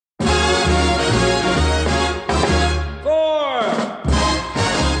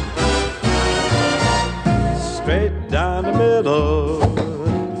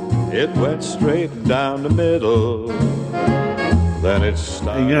it went straight down the middle. Then it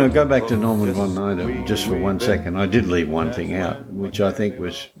started. Go back to Norman von Nyder just for 1 second. I did leave one thing out, which I think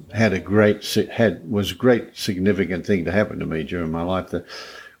was a great significant thing to happen to me during my life.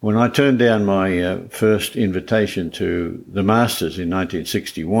 When I turned down my first invitation to the Masters in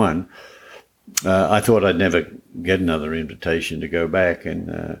 1961, I thought I'd never get another invitation to go back,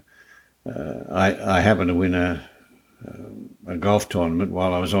 and I happened to win a golf tournament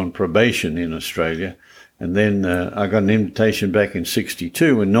while I was on probation in Australia. And then I got an invitation back in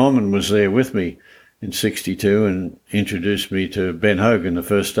 62, and Norman was there with me in 62 and introduced me to Ben Hogan the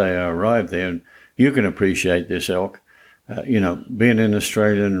first day I arrived there. And you can appreciate this, Elk. Being in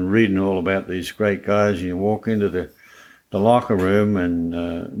Australia and reading all about these great guys, you walk into the locker room and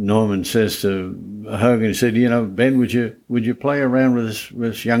Norman says to Hogan, he said, Ben, would you play around with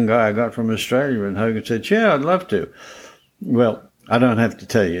this young guy I got from Australia? And Hogan said, yeah, I'd love to. Well, I don't have to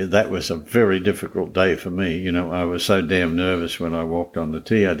tell you, that was a very difficult day for me. I was so damn nervous when I walked on the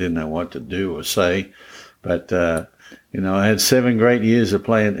tee. I didn't know what to do or say. But, I had 7 great years of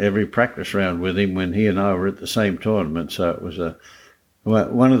playing every practice round with him when he and I were at the same tournament. So it was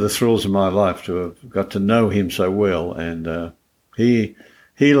one of the thrills of my life to have got to know him so well. And he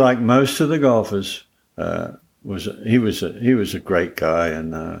like most of the golfers, was a great guy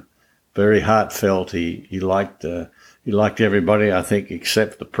and very heartfelt. He liked everybody, I think,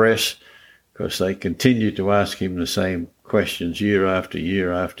 except the press, because they continued to ask him the same questions year after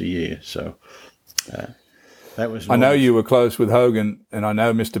year after year. So that was. I know you were close with Hogan, and I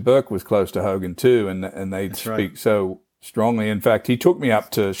know Mr. Burke was close to Hogan too, and they speak so strongly. In fact, he took me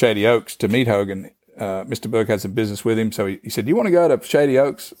up to Shady Oaks to meet Hogan. Mr. Burke had some business with him, so he said, "Do you want to go to Shady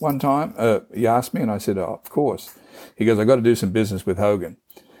Oaks one time?" He asked me, and I said, "Oh, of course." He goes, "I got to do some business with Hogan,"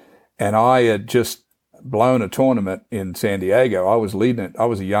 and I had just blown a tournament in San Diego. I was leading it. I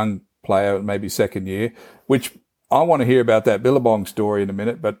was a young player, maybe second year, which I want to hear about that Billabong story in a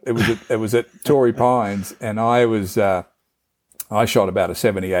minute, but it was at Torrey Pines, and I shot about a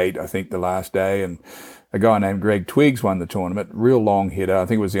 78, I think, the last day, and a guy named Greg Twiggs won the tournament, real long hitter. I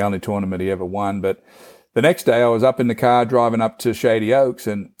think it was the only tournament he ever won, but the next day I was up in the car driving up to Shady Oaks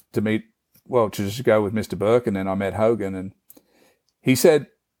and to just go with Mr. Burke, and then I met Hogan, and he said,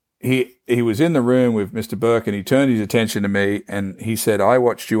 He was in the room with Mr. Burke, and he turned his attention to me, and he said, "I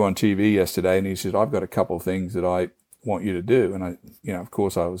watched you on TV yesterday," and he said, "I've got a couple of things that I want you to do." And of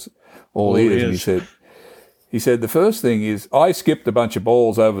course I was all ears. And he said, "The first thing is I skipped a bunch of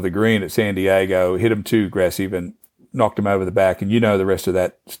balls over the green at San Diego, hit them too aggressive and knocked them over the back. And you know the rest of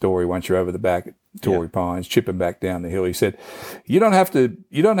that story once you're over the back at Torrey Pines, chipping back down the hill." He said, you don't have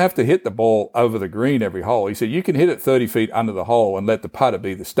to hit the ball over the green every hole. He said, you can hit it 30 feet under the hole and let the putter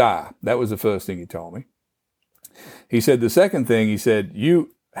be the star. That was the first thing he told me. He said, the second thing, he said,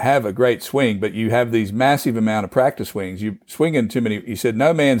 you have a great swing, but you have these massive amount of practice swings. You swing in too many. He said,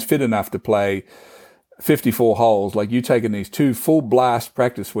 no man's fit enough to play 54 holes like you taking these 2 full blast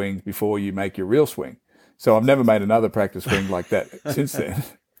practice swings before you make your real swing. So I've never made another practice swing like that since then.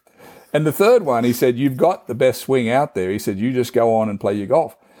 And the third one, he said, you've got the best swing out there. He said, you just go on and play your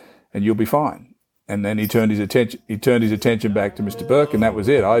golf and you'll be fine. And then he turned his attention back to Mr. Burke, and that was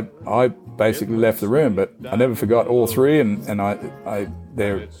it. I basically left the room, but I never forgot all 3, and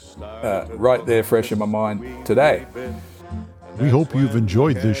they're right there fresh in my mind today. We hope you've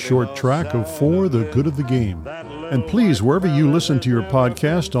enjoyed this short track of For the Good of the Game. And please, wherever you listen to your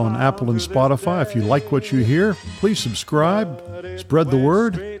podcast on Apple and Spotify, if you like what you hear, please subscribe, spread the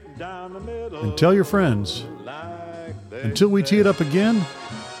word, and tell your friends. Until we tee it up again,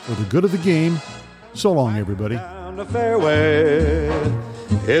 for the good of the game, so long, everybody. Down the fairway,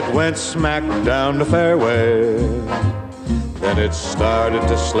 it went smack down the fairway. Then it started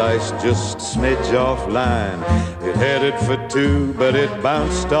to slice just a smidge off line. It headed for 2, but it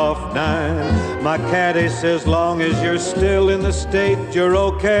bounced off 9. My caddy says, long as you're still in the state, you're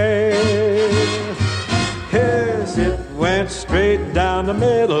okay. Yes, it went straight down the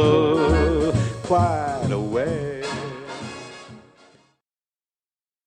middle, quite a way.